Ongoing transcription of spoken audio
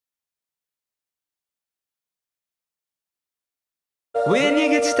When you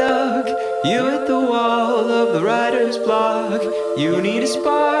get stuck, you hit the wall of the writer's block. You need a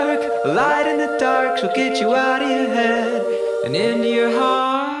spark, a light in the dark, so get you out of your head and into your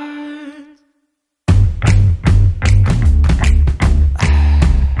heart.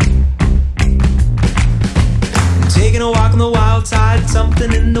 Taking a walk on the wild side,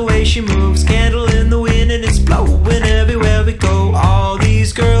 something in the way she moves. Candle in the wind and it's blowing everywhere we go. All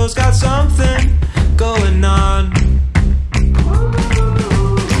these girls got something going on.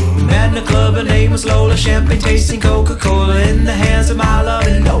 Met in a club, her name was Lola. Champagne tasting Coca-Cola in the hands of my love.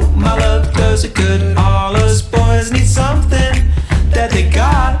 And no, my love does it good. All us boys need something that they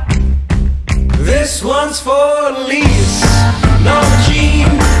got. This one's for Elise, Norma Jean,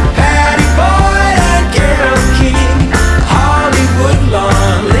 Patty Boyd and Carole King, Hollywood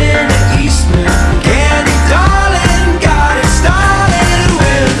Lawn, Linda Eastman, Candy Darling. Got it started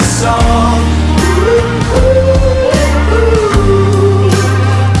with a song.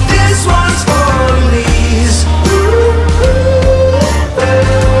 This one's for Elise.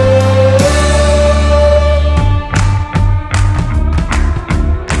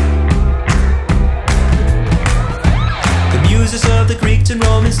 The muses of the Greeks and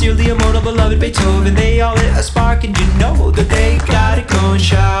Romans, still the immortal beloved Beethoven. They all lit a spark and you